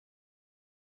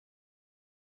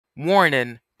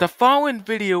Warning: the following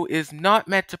video is not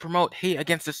meant to promote hate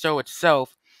against the show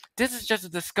itself. This is just a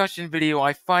discussion video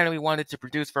I finally wanted to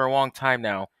produce for a long time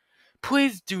now.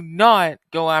 Please do not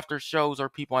go after shows or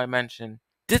people I mention.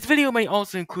 This video may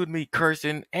also include me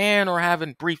cursing and or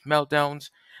having brief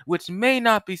meltdowns, which may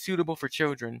not be suitable for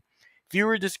children.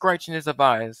 Viewer discretion is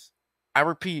advised. I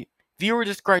repeat, viewer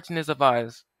discretion is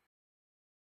advised.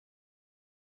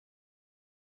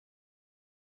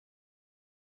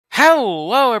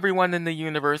 Hello everyone in the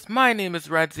universe, my name is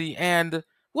Redzy, and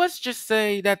let's just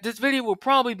say that this video will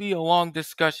probably be a long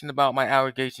discussion about my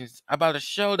allegations about a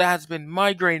show that has been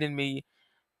migrating me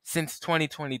since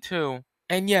 2022.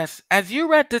 And yes, as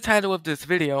you read the title of this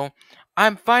video,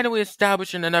 I'm finally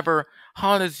establishing another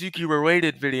Hanazuki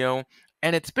related video,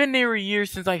 and it's been near a year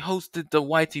since I hosted the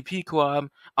YTP Club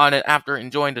on it after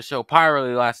enjoying the show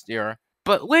pirely last year.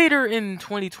 But later in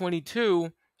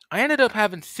 2022, I ended up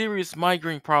having serious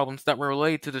migraine problems that were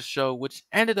related to the show, which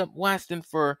ended up lasting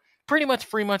for pretty much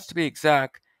 3 months to be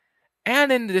exact.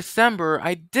 And in December,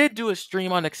 I did do a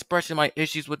stream on expressing my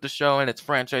issues with the show and its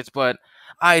franchise, but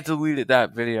I deleted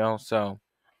that video, so.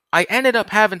 I ended up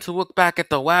having to look back at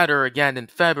the ladder again in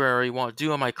February while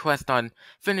doing my quest on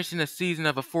finishing a season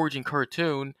of a forging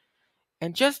cartoon,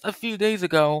 and just a few days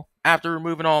ago, after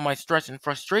removing all my stress and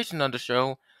frustration on the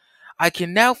show, I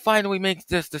can now finally make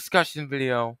this discussion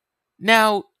video.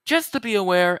 Now, just to be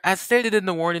aware, as stated in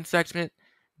the warning section,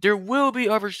 there will be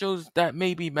other shows that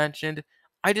may be mentioned.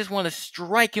 I just want to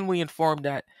strikingly inform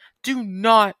that do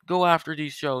not go after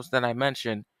these shows that I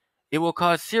mentioned. It will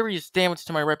cause serious damage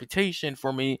to my reputation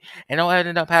for me, and I'll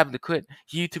end up having to quit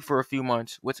YouTube for a few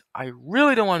months, which I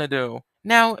really don't want to do.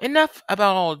 Now, enough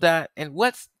about all of that, and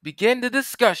let's begin the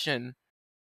discussion.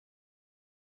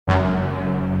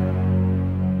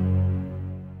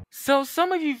 So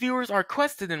some of you viewers are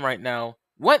questioning right now,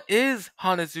 what is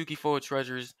Hanazuki Full of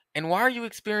Treasures, and why are you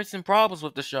experiencing problems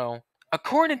with the show?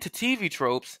 According to TV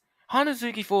Tropes,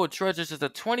 Hanazuki Full of Treasures is a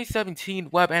 2017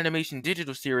 web animation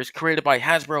digital series created by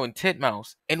Hasbro and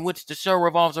Titmouse, in which the show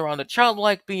revolves around a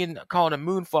childlike being called a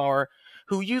Moonflower,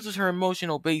 who uses her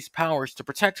emotional-based powers to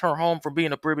protect her home from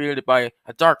being obliterated by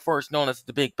a dark force known as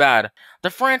the Big Bad. The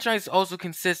franchise also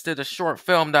consisted of a short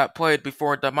film that played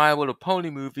before the My Little Pony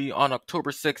movie on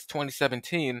October 6,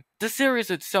 2017. The series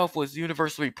itself was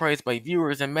universally praised by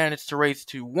viewers and managed to raise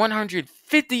to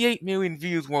 158 million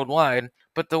views worldwide,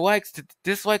 but the likes to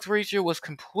dislikes ratio was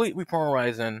completely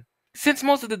polarizing. Since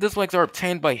most of the dislikes are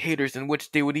obtained by haters in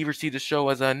which they would either see the show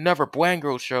as another bland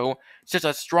girl show, such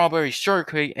as Strawberry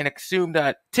Shortcake, and assume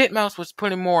that Titmouse was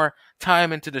putting more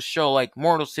time into the show like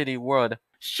Mortal City would.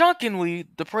 Shockingly,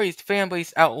 the praised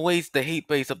fanbase outweighs the hate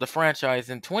base of the franchise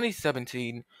in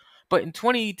 2017, but in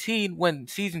 2018, when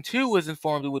Season 2 was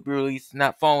informed it would be released in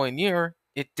that following year,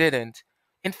 it didn't.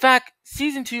 In fact,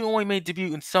 Season 2 only made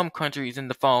debut in some countries in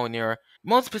the following year,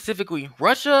 most specifically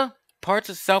Russia, parts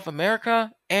of South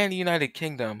America, and the United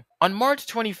Kingdom. On March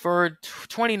 23rd,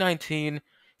 2019,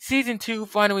 Season 2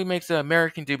 finally makes an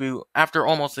American debut after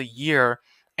almost a year,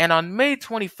 and on May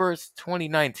 21st,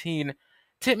 2019,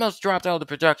 Titmouse dropped out of the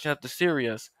production of the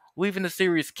series, leaving the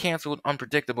series cancelled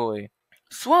unpredictably.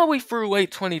 Slowly through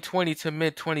late 2020 to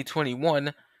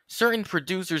mid-2021, certain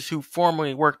producers who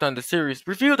formerly worked on the series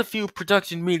revealed a few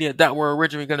production media that were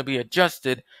originally going to be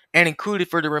adjusted and included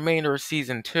for the remainder of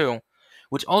Season 2,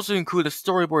 which also include a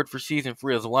storyboard for Season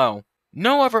 3 as well.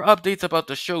 No other updates about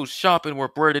the show's shopping were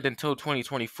blurted until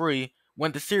 2023,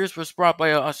 when the series was brought by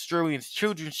an Australian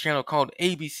children's channel called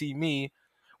ABC Me,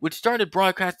 which started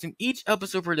broadcasting each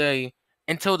episode per day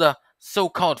until the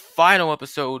so-called final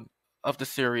episode of the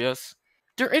series.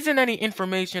 There isn't any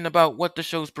information about what the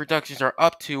show's productions are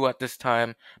up to at this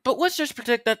time, but let's just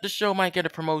predict that the show might get a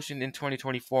promotion in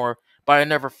 2024 by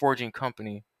another forging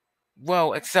company.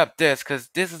 Well, except this, because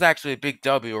this is actually a big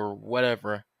W or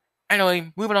whatever.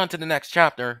 Anyway, moving on to the next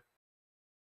chapter.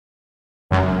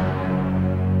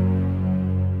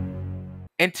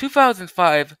 In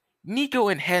 2005, Nico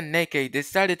and Hanneke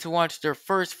decided to launch their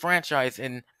first franchise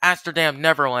in Amsterdam,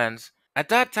 Netherlands. At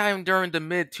that time, during the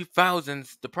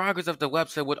mid-2000s, the progress of the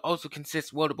website would also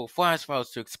consist of loadable flash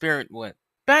files to experiment with.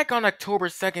 Back on October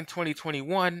 2nd,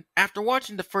 2021, after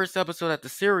watching the first episode of the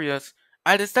series,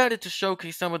 I decided to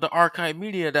showcase some of the archive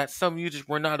media that some users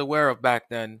were not aware of back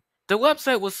then. The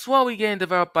website was slowly getting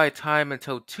developed by time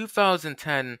until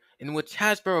 2010, in which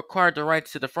Hasbro acquired the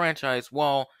rights to the franchise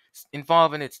while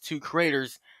involving its two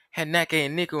creators, Hanneke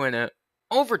and Nico, in it.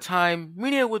 Over time,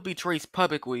 media would be traced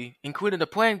publicly, including a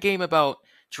planned game about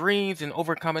dreams and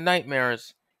overcoming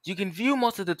nightmares. You can view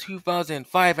most of the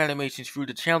 2005 animations through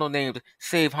the channel named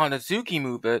Save Hanazuki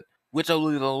Move It, which I'll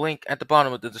leave a link at the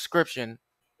bottom of the description.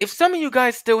 If some of you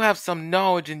guys still have some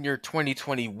knowledge in your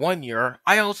 2021 year,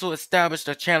 I also established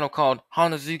a channel called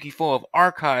Hanazuki Full of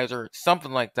Archives or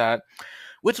something like that,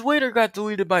 which later got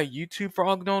deleted by YouTube for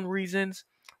unknown reasons,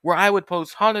 where I would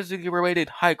post Hanazuki related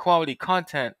high quality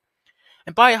content.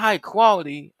 And by high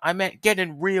quality, I meant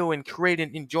getting real and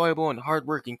creating enjoyable and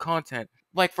hardworking content.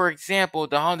 Like, for example,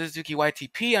 the Hanazuki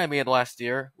YTP I made last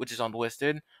year, which is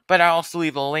unlisted, but I also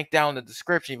leave a link down in the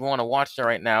description if you want to watch it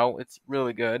right now. It's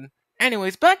really good.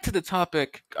 Anyways, back to the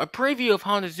topic. A preview of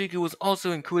Hanazuki was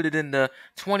also included in the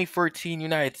 2013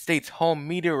 United States home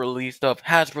media release of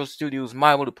Hasbro Studios'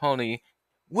 My Little Pony,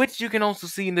 which you can also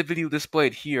see in the video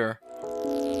displayed here.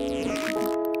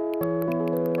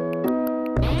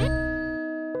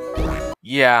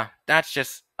 Yeah, that's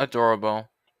just adorable.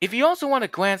 If you also want to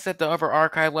glance at the other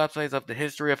archive websites of the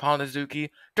history of Hanazuki,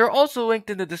 they're also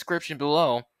linked in the description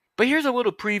below. But here's a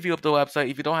little preview of the website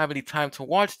if you don't have any time to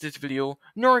watch this video,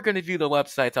 nor are going to view the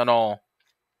websites at all.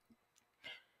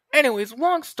 Anyways,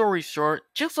 long story short,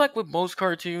 just like with most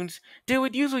cartoons, they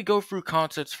would usually go through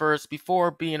concepts first before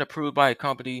being approved by a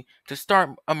company to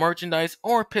start a merchandise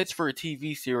or pitch for a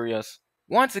TV series.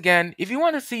 Once again, if you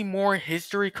want to see more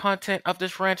history content of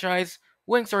this franchise,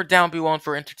 links are down below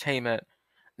for entertainment.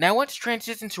 Now let's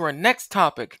transition to our next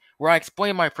topic, where I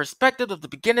explain my perspective of the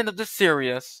beginning of the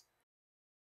series.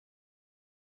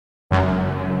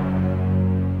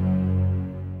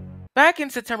 Back in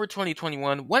September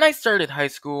 2021, when I started high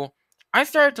school, I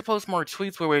started to post more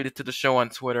tweets related to the show on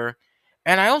Twitter,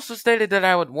 and I also stated that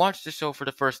I would watch the show for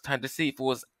the first time to see if it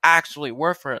was actually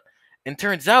worth it, and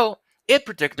turns out, it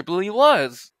predictably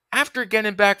was. After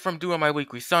getting back from doing my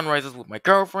weekly sunrises with my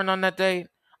girlfriend on that date,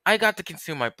 I got to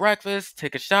consume my breakfast,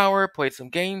 take a shower, played some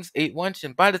games, ate lunch,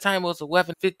 and by the time it was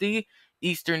 11:50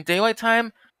 Eastern Daylight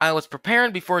Time, I was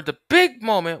preparing before the big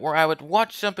moment where I would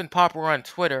watch something popular on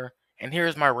Twitter, and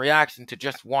here's my reaction to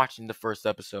just watching the first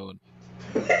episode.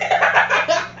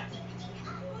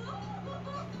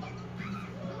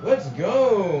 Let's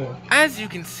go! As you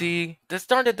can see, the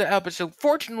start of the episode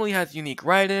fortunately has unique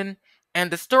writing, and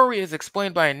the story is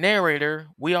explained by a narrator,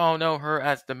 we all know her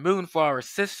as the Moonflower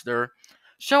sister,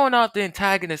 showing off the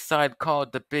antagonist side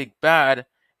called the Big Bad,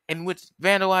 in which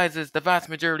vandalizes the vast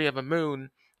majority of a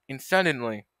moon, and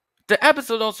suddenly. The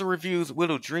episode also reviews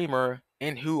Little Dreamer,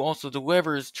 and who also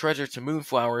delivers treasure to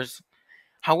Moonflowers.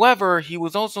 However, he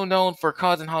was also known for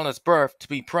causing Hana's birth to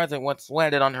be present once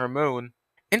landed on her moon.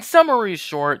 In summary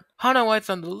short, Hana waits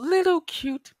on the little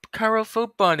cute colorful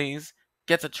bunnies,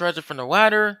 gets a treasure from the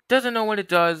ladder, doesn't know what it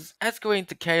does, escalates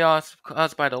to chaos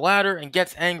caused by the ladder, and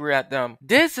gets angry at them.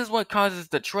 This is what causes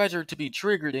the treasure to be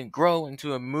triggered and grow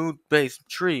into a mood-based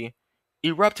tree,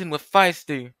 erupting with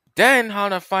feisty. Then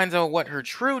Hana finds out what her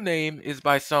true name is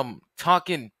by some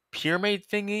talking pyramid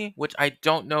thingy, which I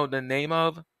don't know the name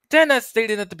of. Then, as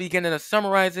stated at the beginning of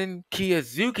summarizing,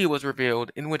 Kiyozuki was revealed,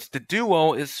 in which the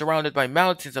duo is surrounded by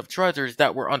mountains of treasures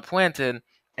that were unplanted,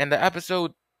 and the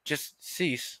episode just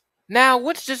ceased. Now,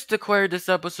 let's just declare this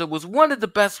episode was one of the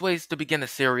best ways to begin a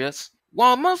series.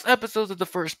 While most episodes of the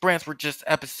first branch were just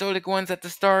episodic ones at the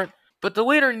start, but the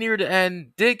later near the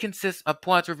end did consist of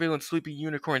plots revealing Sleepy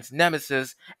Unicorn's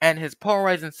nemesis and his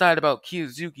polarizing side about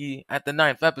Kiyozuki at the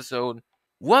 9th episode.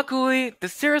 Luckily, the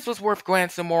series was worth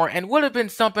glancing more and would have been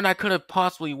something I could have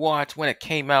possibly watched when it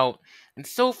came out, and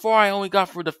so far I only got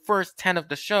through the first 10 of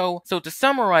the show, so to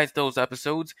summarize those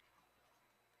episodes,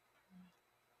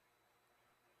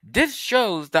 this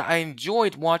shows that I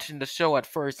enjoyed watching the show at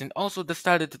first and also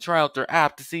decided to try out their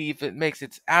app to see if it makes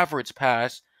its average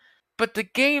pass, but the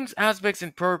game's aspects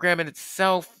and programming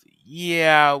itself,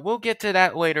 yeah, we'll get to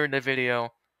that later in the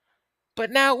video. But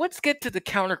now, let's get to the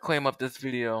counterclaim of this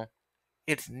video.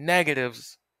 Its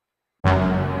negatives.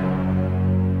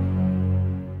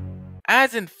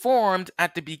 As informed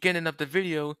at the beginning of the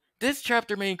video, this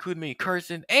chapter may include me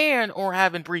cursing and or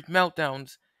having brief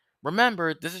meltdowns.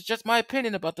 Remember, this is just my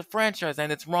opinion about the franchise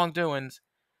and its wrongdoings.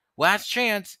 Last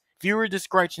chance, viewer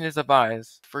discretion is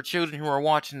advised for children who are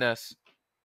watching this.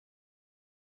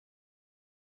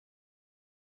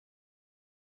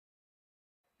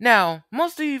 Now,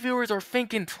 most of you viewers are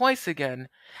thinking twice again.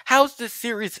 How's this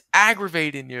series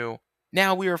aggravating you?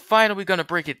 Now we are finally going to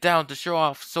break it down to show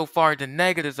off so far the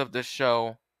negatives of this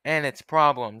show and its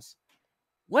problems.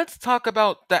 Let's talk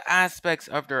about the aspects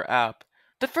of their app.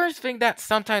 The first thing that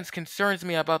sometimes concerns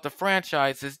me about the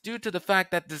franchise is due to the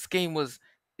fact that this game was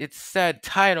its said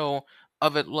title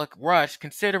of it look rushed,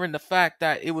 considering the fact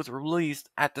that it was released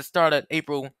at the start of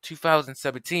April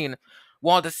 2017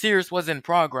 while the series was in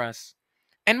progress.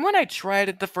 And when I tried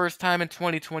it the first time in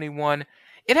 2021,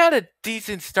 it had a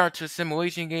decent start to a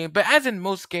simulation game, but as in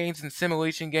most games and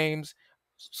simulation games,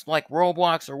 like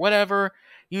Roblox or whatever,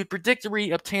 you'd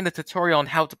predictably obtain a tutorial on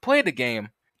how to play the game.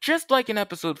 Just like in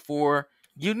episode 4,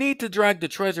 you need to drag the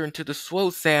treasure into the slow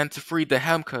sand to free the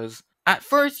Hemkas. At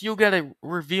first, you'll get a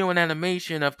review and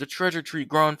animation of the treasure tree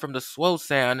grown from the slow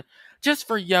sand, just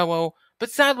for yellow,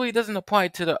 but sadly it doesn't apply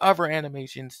to the other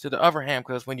animations to the other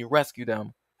Hemkas when you rescue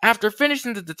them. After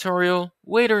finishing the tutorial,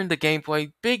 later in the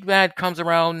gameplay, Big Bad comes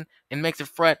around and makes a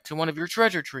threat to one of your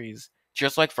treasure trees,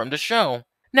 just like from the show.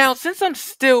 Now, since I'm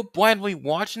still blindly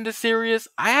watching the series,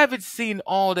 I haven't seen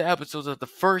all the episodes of the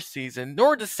first season,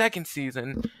 nor the second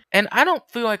season, and I don't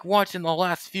feel like watching the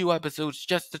last few episodes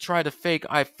just to try to fake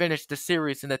I finished the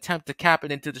series and attempt to cap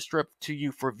it into the strip to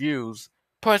you for views.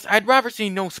 Plus, I'd rather see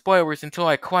no spoilers until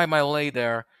I climb my lay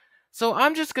there. So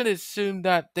I'm just gonna assume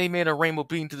that they made a rainbow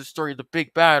beam to the story of the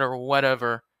Big Bad or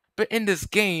whatever. But in this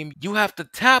game, you have to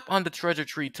tap on the treasure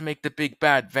tree to make the Big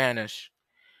Bad vanish.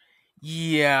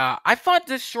 Yeah, I thought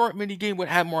this short minigame would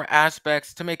have more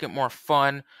aspects to make it more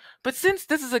fun, but since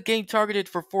this is a game targeted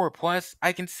for 4+,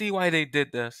 I can see why they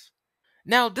did this.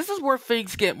 Now, this is where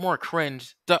things get more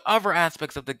cringe. The other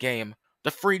aspects of the game. The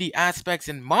 3D aspects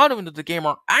and modeling of the game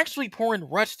are actually poor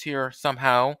and rushed here,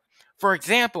 somehow. For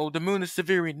example, the moon is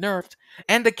severely nerfed,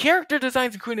 and the character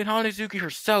designs including Hanazuki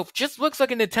herself just looks like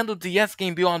a Nintendo DS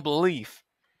game beyond belief.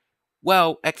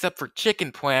 Well, except for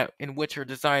Chicken Plant, in which her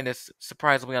design is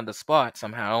surprisingly on the spot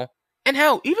somehow. And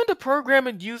hell, even the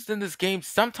programming used in this game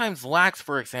sometimes lacks,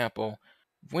 for example.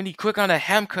 When you click on a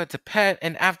Hamka to pet,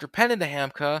 and after petting the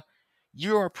Hamka,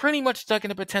 you are pretty much stuck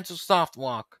in a potential soft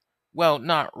lock. Well,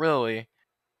 not really.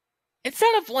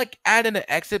 Instead of like adding an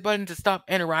exit button to stop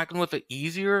interacting with it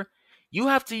easier, you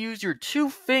have to use your 2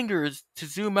 fingers to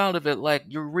zoom out of it like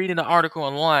you're reading an article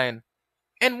online.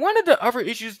 And one of the other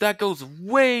issues that goes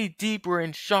way deeper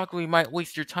and shockingly might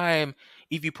waste your time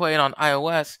if you play it on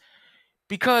iOS,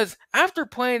 because after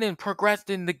playing and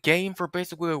progressing the game for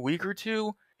basically a week or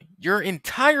two, your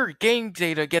entire game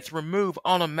data gets removed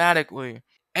automatically,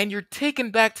 and you're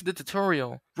taken back to the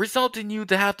tutorial, resulting you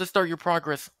to have to start your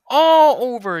progress all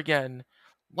over again,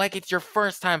 like it's your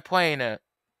first time playing it.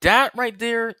 That right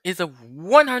there is a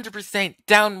 100%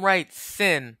 downright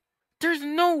sin. There's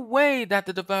no way that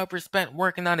the developers spent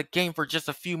working on a game for just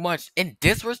a few months and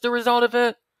this was the result of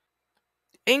it.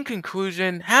 In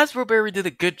conclusion, Hasbro Berry did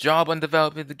a good job on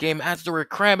developing the game as they were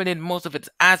cramming in most of its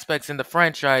aspects in the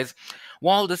franchise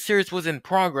while the series was in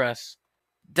progress.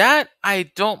 That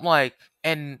I don't like,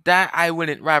 and that I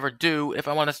wouldn't rather do if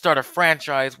I want to start a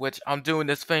franchise, which I'm doing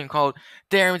this thing called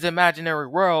Darren's Imaginary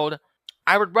World.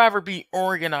 I would rather be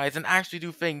organized and actually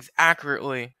do things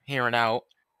accurately here and out.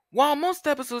 While most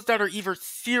episodes that are either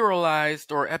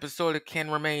serialized or episodic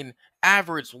can remain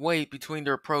average weight between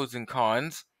their pros and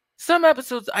cons, some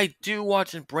episodes I do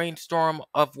watch and brainstorm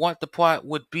of what the plot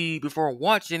would be before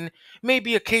watching may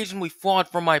be occasionally flawed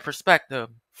from my perspective.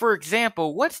 For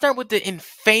example, let's start with the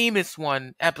infamous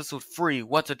one, episode 3,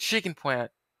 What's a Chicken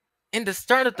Plant? In the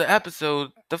start of the episode,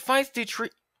 the feisty tree...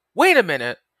 Wait a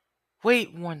minute!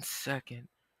 Wait 1 second.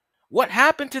 What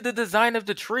happened to the design of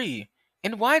the tree?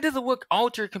 And why does it look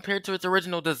altered compared to its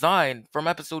original design from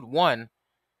episode 1?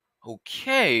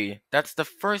 Okay, that's the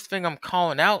first thing I'm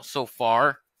calling out so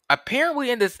far.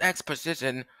 Apparently in this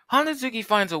exposition, Hanazuki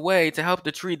finds a way to help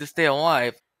the tree to stay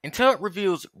alive until it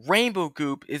reveals rainbow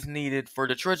goop is needed for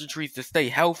the treasure trees to stay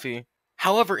healthy.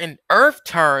 However, in Earth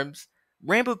terms,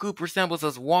 rainbow goop resembles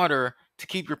as water to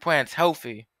keep your plants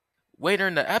healthy. Later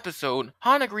in the episode,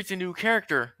 Hana greets a new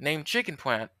character named Chicken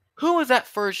Plant, who was at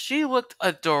first she looked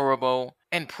adorable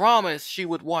and promised she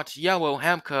would watch Yellow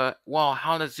Hamka while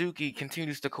Hanazuki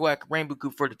continues to collect rainbow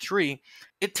goop for the tree.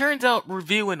 It turns out,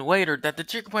 revealing later, that the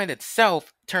chicken plant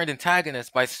itself turned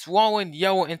antagonist by swallowing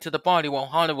Yellow into the body while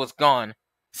Hana was gone.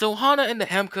 So Hana and the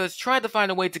Hemkas tried to find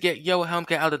a way to get Yellow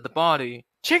Hemka out of the body.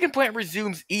 Chicken Plant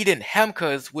resumes eating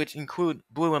Hemkas, which include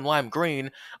blue and lime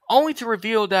green, only to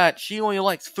reveal that she only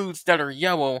likes foods that are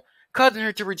yellow, causing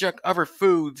her to reject other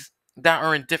foods that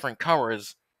are in different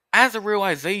colors. As a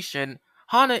realization,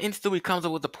 Hana instantly comes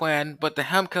up with a plan, but the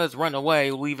Hemkas run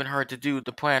away, leaving her to do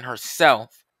the plan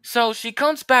herself. So she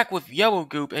comes back with Yellow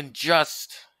Goop and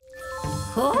just...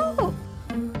 Oh.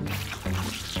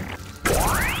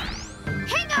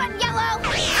 Hang on, Yellow! I'm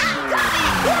coming!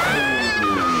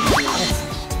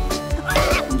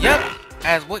 Yep,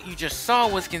 as what you just saw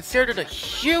was considered a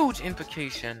huge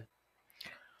implication.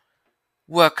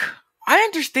 Look, I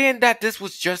understand that this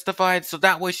was justified so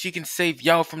that way she can save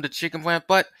Yellow from the chicken plant,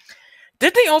 but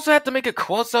did they also have to make a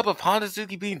close-up of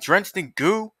Hanazuki being drenched in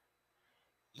goo?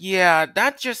 Yeah,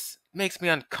 that just makes me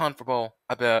uncomfortable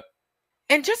a bit.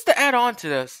 And just to add on to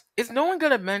this, is no one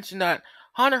gonna mention that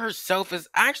Hana herself is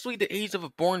actually the age of a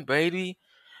born baby?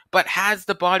 but has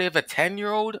the body of a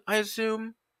 10-year-old, I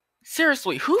assume?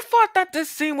 Seriously, who thought that this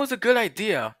scene was a good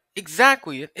idea?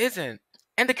 Exactly, it isn't.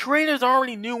 And the creators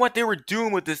already knew what they were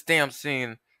doing with this damn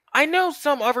scene. I know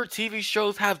some other TV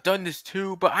shows have done this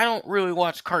too, but I don't really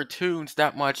watch cartoons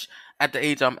that much at the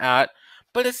age I'm at.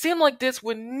 But it seemed like this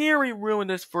would nearly ruin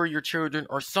this for your children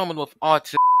or someone with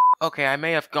autism. Okay, I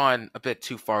may have gone a bit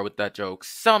too far with that joke.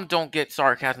 Some don't get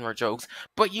sarcasm or jokes,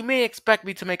 but you may expect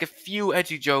me to make a few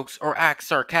edgy jokes or act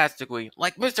sarcastically,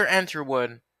 like Mr. Enter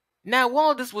would. Now,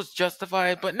 while this was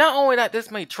justified, but not only that this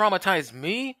may traumatize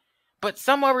me, but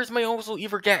some others may also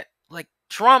either get,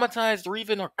 traumatized or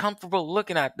even uncomfortable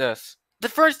looking at this. The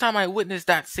first time I witnessed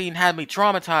that scene had me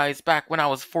traumatized back when I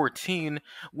was 14,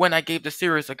 when I gave the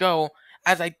series a go,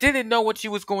 as I didn't know what she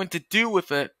was going to do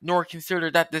with it, nor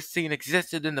consider that this scene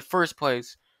existed in the first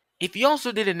place. If you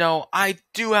also didn't know, I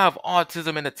do have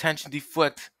autism and attention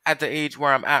defect at the age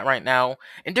where I'm at right now,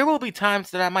 and there will be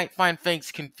times that I might find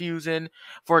things confusing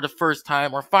for the first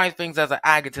time, or find things as an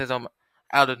aggratism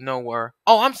out of nowhere.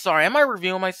 Oh, I'm sorry, am I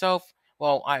revealing myself?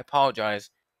 Well, I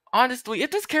apologize. Honestly, if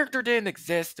this character didn't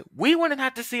exist, we wouldn't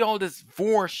have to see all this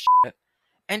vor shit.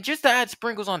 And just to add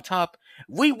sprinkles on top,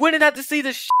 we wouldn't have to see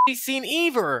this shitty scene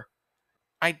either.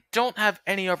 I don't have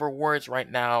any other words right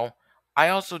now. I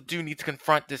also do need to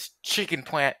confront this chicken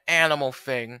plant animal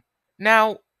thing.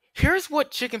 Now, here's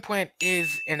what chicken plant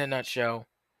is in a nutshell.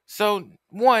 So,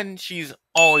 1, she's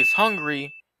always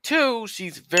hungry. 2,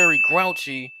 she's very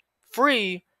grouchy.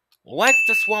 3, likes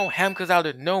to swallow Hemkas out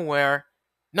of nowhere.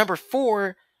 Number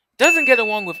 4, doesn't get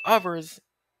along with others.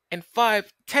 And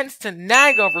 5, tends to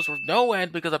nag others with no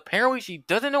end because apparently she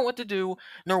doesn't know what to do,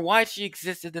 nor why she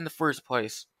existed in the first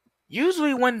place.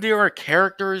 Usually when there are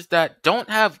characters that don't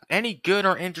have any good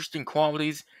or interesting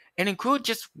qualities, and include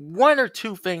just 1 or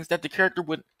 2 things that the character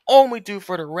would only do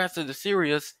for the rest of the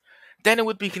series, then it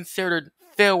would be considered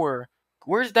filler.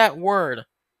 Where's that word?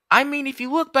 I mean, if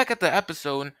you look back at the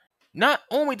episode, not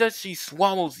only does she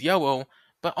swallows yellow,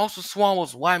 but also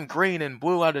swallows lime green and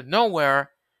blue out of nowhere,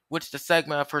 which the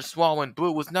segment of her swallowing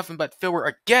blue was nothing but filler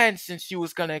again, since she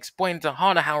was gonna explain to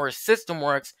Hana how her system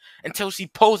works until she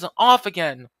pulls it off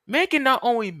again, making not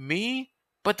only me,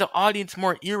 but the audience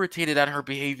more irritated at her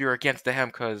behavior against the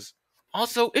Hemkas.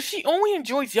 Also, if she only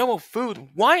enjoys yellow food,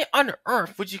 why on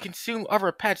earth would you consume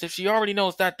other pets if she already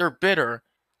knows that they're bitter?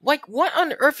 Like, what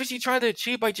on earth is she trying to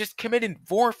achieve by just committing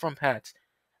vor from pets?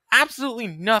 Absolutely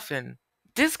nothing.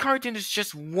 This cartoon is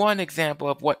just one example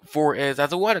of what vor is,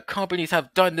 as a lot of companies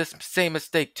have done this same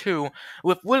mistake too,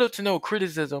 with little to no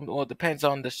criticism. Well, it depends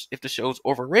on if the show's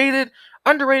overrated,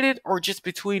 underrated, or just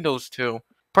between those two.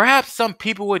 Perhaps some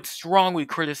people would strongly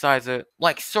criticize it,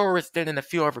 like Soros did and a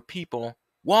few other people.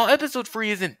 While episode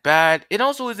 3 isn't bad, it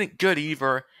also isn't good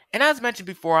either, and as mentioned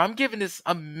before, I'm giving this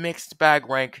a mixed bag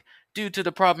rank due to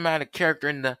the problematic character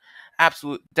and the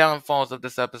absolute downfalls of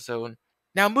this episode.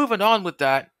 Now moving on with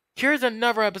that, here's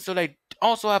another episode I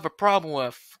also have a problem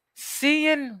with.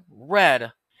 Seeing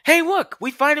Red. Hey look,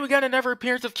 we finally got another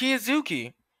appearance of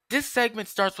Kiyozuki. This segment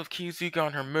starts with Kiyozuki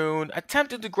on her moon,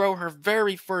 attempting to grow her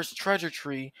very first treasure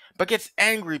tree, but gets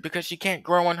angry because she can't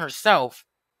grow one herself.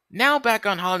 Now back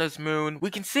on Hana's moon,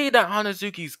 we can see that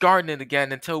Hanazuki's gardening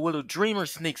again until Little Dreamer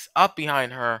sneaks up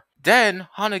behind her. Then,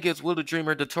 Hana gives Little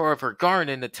Dreamer the tour of her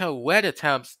garden until Red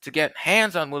attempts to get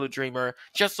hands on Little Dreamer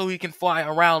just so he can fly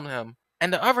around him.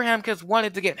 And the other Hemkas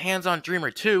wanted to get hands on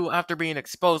Dreamer too after being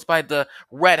exposed by the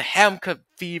red Hemka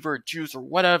fever juice or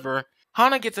whatever.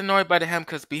 Hana gets annoyed by the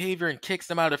Hemka's behavior and kicks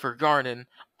them out of her garden,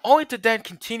 only to then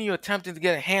continue attempting to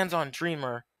get hands on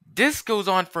Dreamer. This goes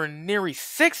on for nearly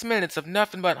 6 minutes of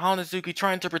nothing but Hanazuki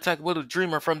trying to protect Little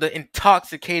Dreamer from the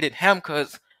intoxicated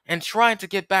Hemkas and trying to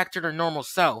get back to their normal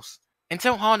selves,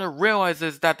 until Hana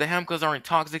realizes that the Hemkas are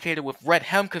intoxicated with red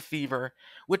Hemka fever,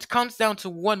 which comes down to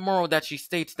one moral that she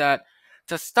states that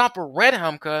to stop a red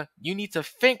Hemka, you need to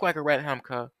think like a red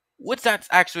Hemka, which that's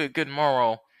actually a good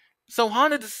moral. So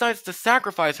Hana decides to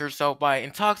sacrifice herself by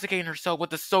intoxicating herself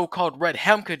with the so-called red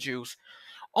Hemka juice,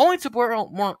 only to blur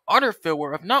out more utter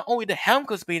filler of not only the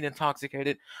Hemkas being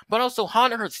intoxicated, but also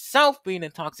Hana herself being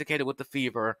intoxicated with the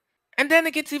fever. And then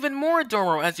it gets even more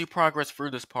adorable as you progress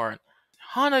through this part.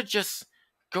 Hana just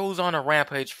goes on a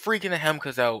rampage, freaking the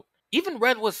Hemkas out. Even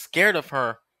Red was scared of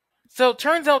her. So it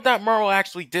turns out that moral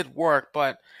actually did work,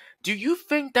 but do you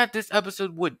think that this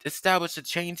episode would establish a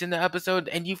change in the episode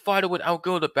and you thought it would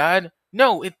outgo the bad?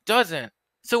 No, it doesn't.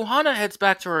 So Hana heads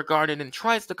back to her garden and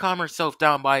tries to calm herself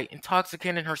down by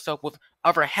intoxicating herself with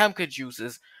other Hemka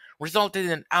juices, resulting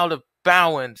in out of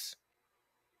balance.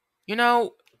 You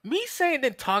know, me saying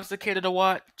intoxicated a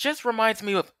lot just reminds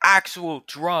me of actual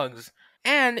drugs,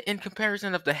 and in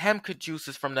comparison of the Hemka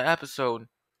juices from the episode.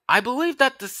 I believe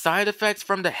that the side effects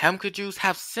from the hemka juice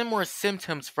have similar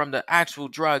symptoms from the actual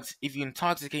drugs if you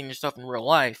intoxicate yourself in real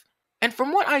life. And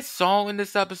from what I saw in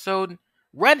this episode,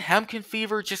 red hemkin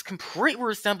fever just completely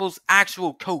resembles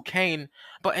actual cocaine,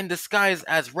 but in disguise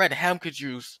as red hemka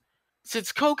juice.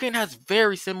 Since cocaine has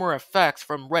very similar effects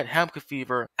from red hemka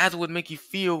fever, as it would make you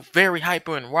feel very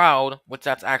hyper and wild, which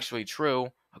that's actually true,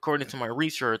 according to my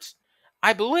research,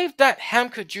 I believe that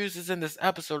hemka juices in this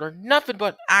episode are nothing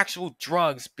but actual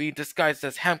drugs being disguised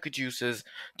as hemka juices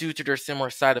due to their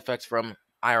similar side effects from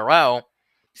IRL.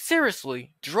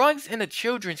 Seriously, drugs in a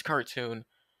children's cartoon.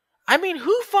 I mean,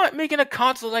 who thought making a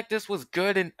console like this was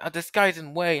good in a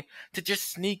disguising way to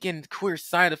just sneak in queer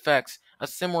side effects of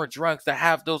similar drugs that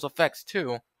have those effects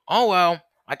too? Oh well,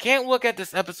 I can't look at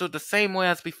this episode the same way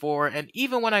as before, and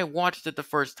even when I watched it the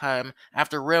first time,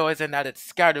 after realizing that it's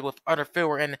scattered with other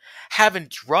filler and having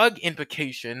drug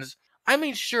implications, I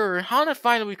mean sure, Hana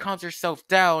finally calms herself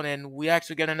down and we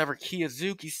actually get another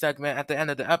Kiyozuki segment at the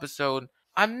end of the episode.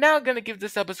 I'm now gonna give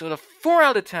this episode a 4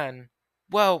 out of 10.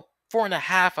 Well,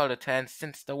 4.5 out of 10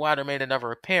 since the latter made another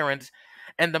appearance,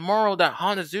 and the moral that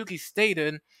Hanazuki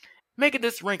stated, making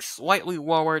this rank slightly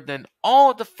lower than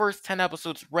all of the first 10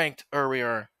 episodes ranked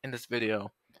earlier in this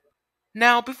video.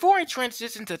 Now, before I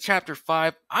transition to chapter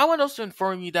 5, I want to also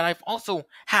inform you that I've also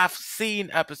half seen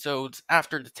episodes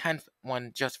after the 10th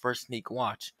one just for a sneak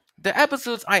watch. The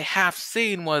episodes I half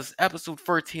seen was episode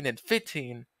 13 and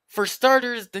 15. For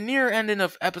starters, the near ending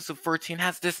of episode 13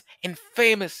 has this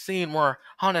infamous scene where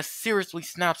Hana seriously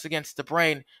snaps against the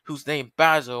brain, who's named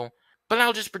Basil, but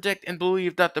I'll just predict and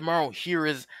believe that the moral here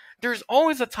is there's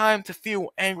always a time to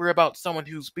feel angry about someone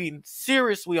who's being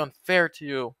seriously unfair to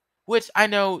you, which I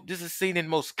know this is seen in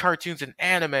most cartoons and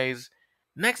animes.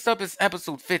 Next up is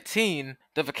episode 15,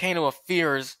 The Volcano of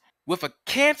Fears, with a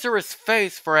cancerous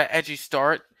face for an edgy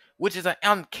start, which is an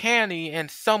uncanny and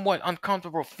somewhat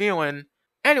uncomfortable feeling.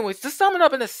 Anyways, to sum it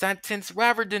up in a sentence,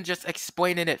 rather than just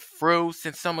explaining it through,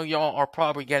 since some of y'all are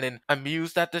probably getting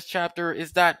amused at this chapter,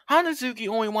 is that Hanazuki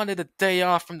only wanted a day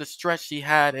off from the stress she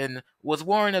had and was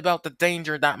worrying about the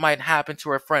danger that might happen to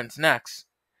her friends next.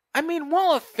 I mean,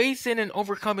 while a facing and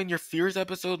overcoming your fears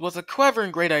episode was a clever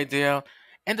and great idea,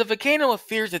 and the Volcano of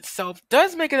Fears itself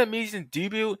does make an amazing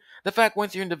debut, the fact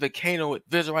once you're in the volcano it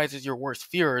visualizes your worst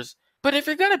fears. But if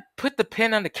you're gonna put the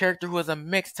pin on the character who has a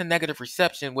mixed to negative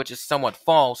reception, which is somewhat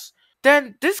false,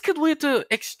 then this could lead to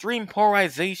extreme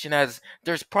polarization as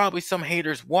there's probably some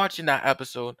haters watching that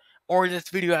episode, or this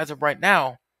video as of right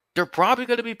now. They're probably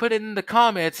gonna be putting in the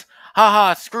comments,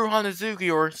 haha, screw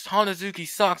Hanazuki or Hanazuki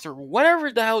sucks or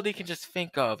whatever the hell they can just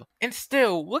think of. And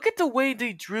still, look at the way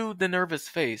they drew the nervous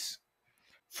face.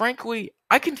 Frankly,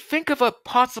 I can think of a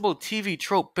possible TV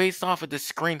trope based off of this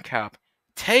screen cap.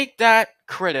 Take that,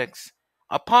 critics.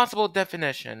 A possible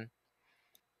definition.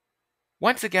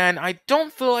 Once again, I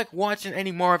don't feel like watching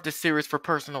any more of this series for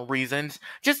personal reasons,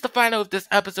 just to find out if this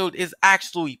episode is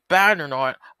actually bad or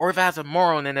not, or if it has a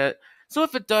moral in it. So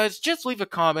if it does, just leave a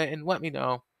comment and let me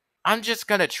know. I'm just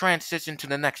gonna transition to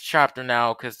the next chapter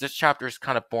now, because this chapter is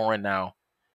kind of boring now.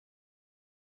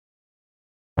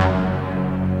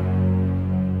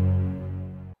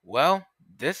 Well,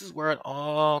 this is where it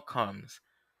all comes.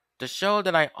 The show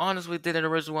that I honestly didn't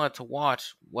originally want to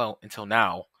watch, well, until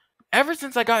now. Ever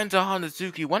since I got into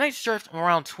Hanazuki, when I surfed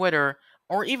around Twitter,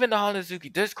 or even the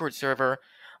Hanazuki Discord server,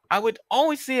 I would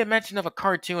always see a mention of a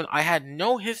cartoon I had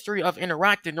no history of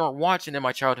interacting nor watching in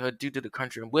my childhood due to the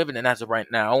country I'm living in as of right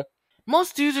now.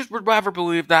 Most users would rather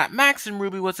believe that Max and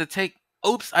Ruby was a take.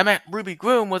 Oops, I meant Ruby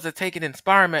Gloom was a taken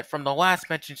inspirement from the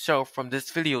last mentioned show from this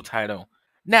video title.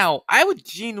 Now, I would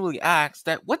genuinely ask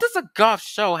that what does a goth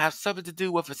show have something to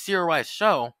do with a serialized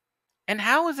show? And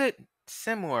how is it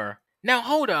similar? Now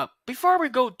hold up, before we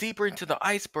go deeper into the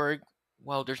iceberg,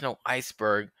 well there's no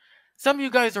iceberg, some of you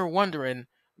guys are wondering,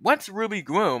 what's Ruby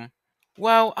Gloom?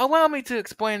 Well, allow me to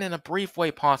explain in a brief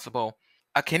way possible.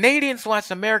 A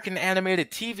Canadian/American animated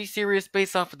TV series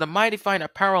based off of the Mighty Fine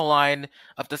apparel line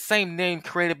of the same name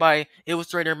created by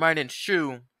illustrator Martin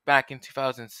Shu back in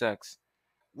 2006.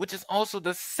 Which is also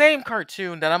the same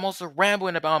cartoon that I'm also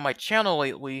rambling about on my channel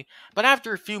lately, but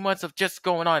after a few months of just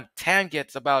going on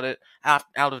tangents about it out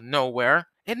of nowhere,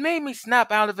 it made me snap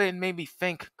out of it and made me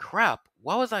think, crap,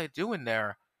 what was I doing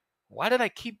there? Why did I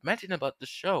keep mentioning about the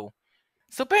show?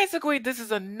 So basically, this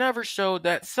is another show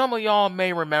that some of y'all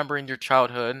may remember in your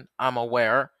childhood, I'm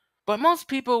aware, but most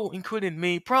people, including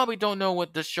me, probably don't know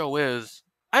what this show is.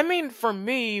 I mean, for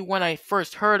me, when I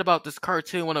first heard about this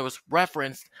cartoon when it was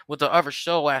referenced with the other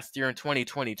show last year in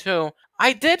 2022,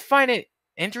 I did find it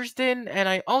interesting, and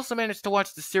I also managed to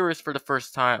watch the series for the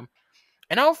first time.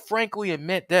 And I'll frankly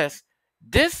admit this,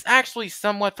 This actually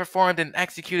somewhat performed and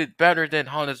executed better than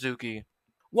Hanazuki.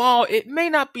 While it may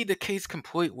not be the case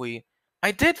completely,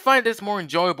 I did find this more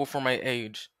enjoyable for my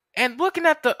age. And looking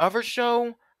at the other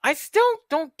show, I still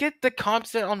don't get the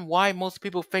concept on why most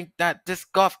people think that this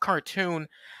golf cartoon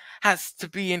has to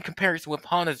be in comparison with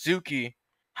Hanazuki.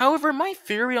 However, my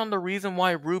theory on the reason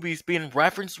why Ruby's being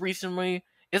referenced recently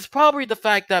is probably the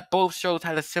fact that both shows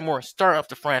had a similar start of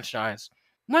the franchise.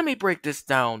 Let me break this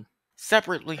down.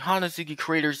 Separately, Hanazuki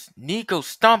creators Nico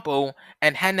Stumpo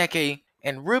and Hanneke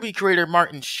and Ruby creator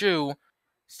Martin Shu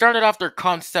started off their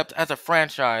concept as a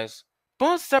franchise.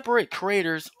 Both separate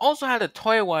creators also had a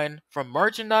toy line from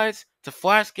merchandise to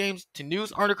flash games to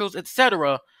news articles,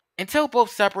 etc., until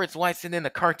both separates licensed in a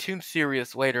cartoon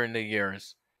series later in the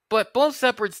years. But both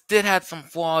separates did have some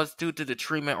flaws due to the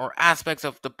treatment or aspects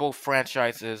of the both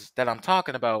franchises that I'm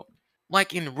talking about.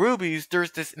 Like in Ruby's,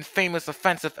 there's this infamous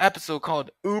offensive episode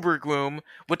called Uber Gloom,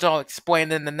 which I'll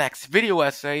explain in the next video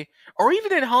essay, or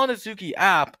even in Hanazuki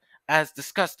app, as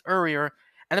discussed earlier,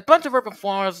 and a bunch of other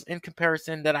flaws in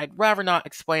comparison that I'd rather not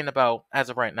explain about as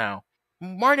of right now.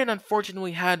 Martin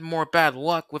unfortunately had more bad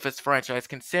luck with his franchise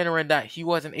considering that he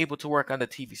wasn't able to work on the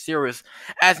TV series,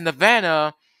 as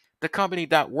Nirvana, the company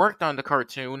that worked on the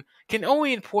cartoon, can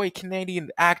only employ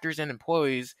Canadian actors and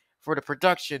employees for the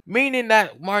production, meaning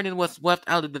that Martin was left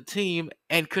out of the team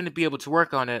and couldn't be able to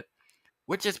work on it.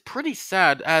 Which is pretty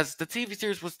sad, as the TV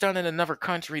series was done in another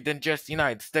country than just the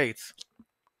United States.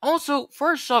 Also,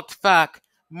 for a shocked fact,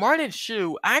 Martin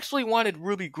Shu actually wanted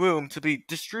Ruby Gloom to be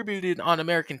distributed on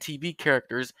American TV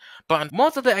characters, but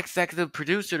most of the executive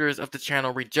producers of the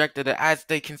channel rejected it as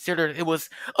they considered it was,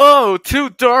 too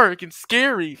dark and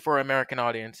scary for an American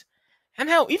audience. And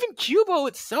hell, even Cubo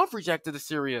itself rejected the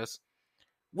series.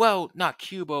 Well, not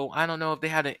Cubo. I don't know if they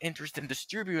had an interest in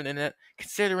distributing it,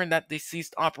 considering that they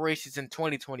ceased operations in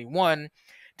 2021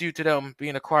 due to them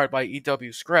being acquired by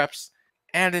EW Scripts.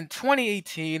 And in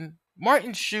 2018,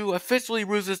 Martin Shu officially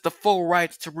loses the full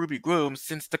rights to Ruby Gloom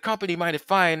since the company Mighty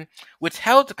Fine, which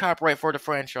held the copyright for the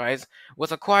franchise,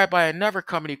 was acquired by another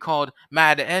company called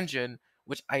Mad Engine,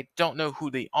 which I don't know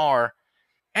who they are.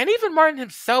 And even Martin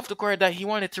himself declared that he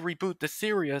wanted to reboot the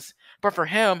series, but for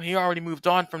him, he already moved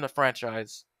on from the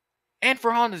franchise. And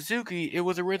for Hanazuki, it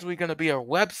was originally going to be a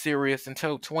web series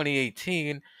until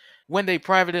 2018, when they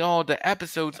privated all the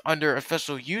episodes under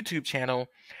official YouTube channel,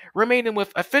 remaining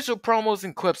with official promos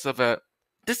and clips of it.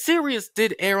 The series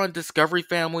did air on Discovery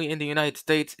Family in the United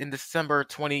States in December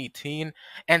 2018,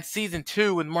 and Season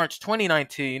 2 in March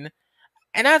 2019.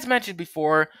 And as mentioned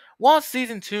before, while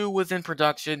Season 2 was in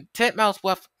production, Titmouse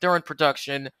left during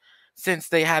production since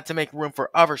they had to make room for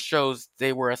other shows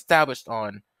they were established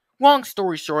on. Long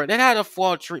story short, it had a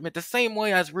flawed treatment the same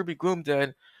way as Ruby Gloom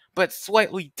did, but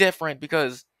slightly different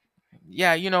because,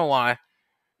 yeah, you know why.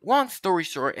 Long story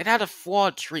short, it had a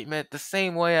flawed treatment the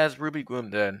same way as Ruby Gloom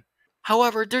did.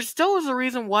 However, there still is a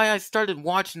reason why I started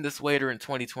watching this later in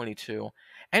 2022,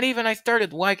 and even I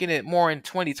started liking it more in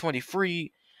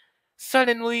 2023.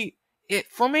 Suddenly,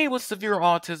 for me with severe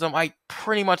autism, I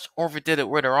pretty much overdid it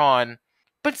later on.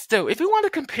 But still, if you want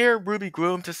to compare Ruby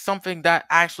Gloom to something that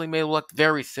actually may look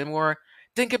very similar,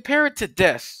 then compare it to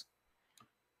this.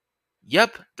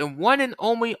 Yep, the one and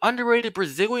only underrated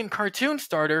Brazilian cartoon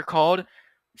starter called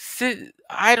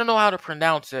I don't know how to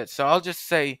pronounce it, so I'll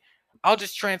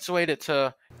just translate it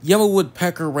to Yellow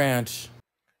Woodpecker Ranch.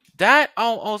 That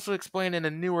I'll also explain in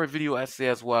a newer video essay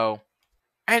as well.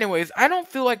 Anyways, I don't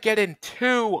feel like getting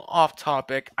too off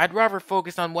topic. I'd rather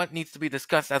focus on what needs to be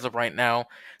discussed as of right now.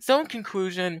 So in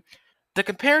conclusion, the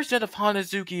comparison of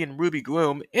Hanazuki and Ruby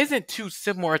Gloom isn't too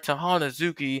similar to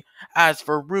Hanazuki, as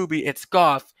for Ruby it's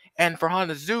goth, and for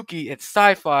Hanazuki it's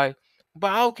sci-fi,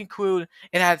 but I'll conclude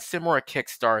it had similar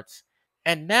kickstarts.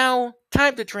 And now,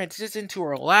 time to transition to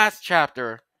our last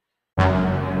chapter.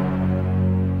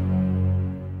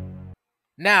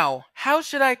 Now, how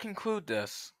should I conclude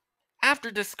this?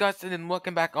 After discussing and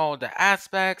looking back all the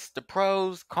aspects, the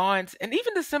pros, cons, and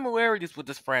even the similarities with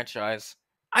this franchise,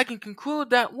 I can conclude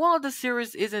that while the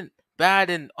series isn't bad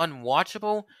and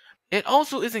unwatchable, it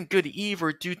also isn't good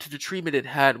either due to the treatment it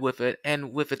had with it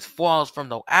and with its flaws from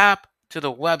the app to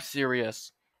the web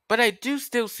series. But I do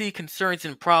still see concerns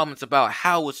and problems about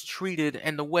how it's treated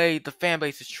and the way the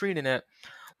fanbase is treating it.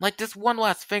 Like, this one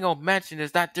last thing I'll mention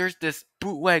is that there's this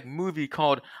bootleg movie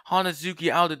called Hanazuki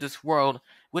Out of This World,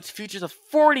 which features a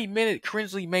 40-minute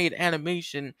cringely made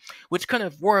animation, which could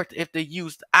have worked if they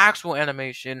used actual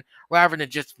animation rather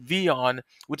than just Vion,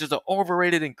 which is an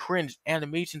overrated and cringe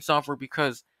animation software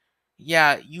because,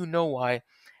 yeah, you know why.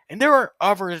 And there are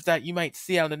others that you might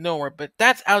see out of nowhere, but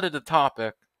that's out of the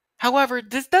topic. However,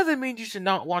 this doesn't mean you should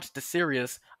not watch the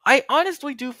series. I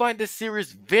honestly do find this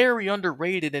series very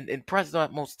underrated and impressive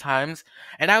at most times,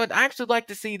 and I would actually like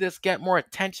to see this get more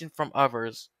attention from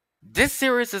others. This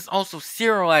series is also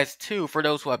serialized too for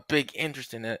those who have big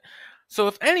interest in it. So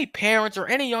if any parents or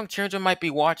any young children might be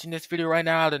watching this video right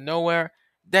now out of nowhere,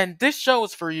 then this show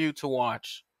is for you to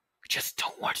watch. Just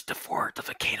don't watch the the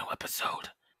volcano episode.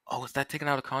 Oh, is that taken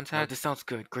out of context? No, this sounds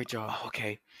good. Great job. Oh,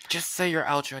 okay. Just say your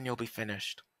outro and you'll be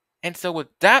finished. And so with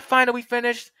that finally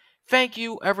finished, thank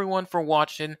you everyone for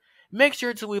watching. Make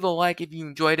sure to leave a like if you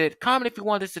enjoyed it, comment if you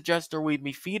want to suggest or leave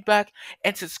me feedback,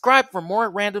 and subscribe for more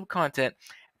random content.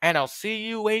 And I'll see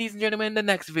you, ladies and gentlemen, in the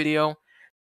next video.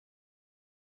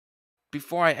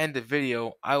 Before I end the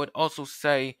video, I would also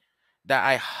say that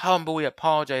I humbly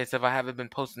apologize if I haven't been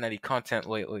posting any content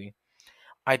lately.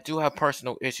 I do have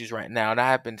personal issues right now, and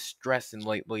I have been stressing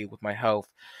lately with my health.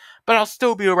 But I'll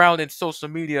still be around in social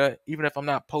media, even if I'm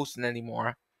not posting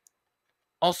anymore.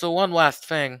 Also, one last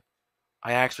thing.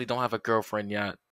 I actually don't have a girlfriend yet.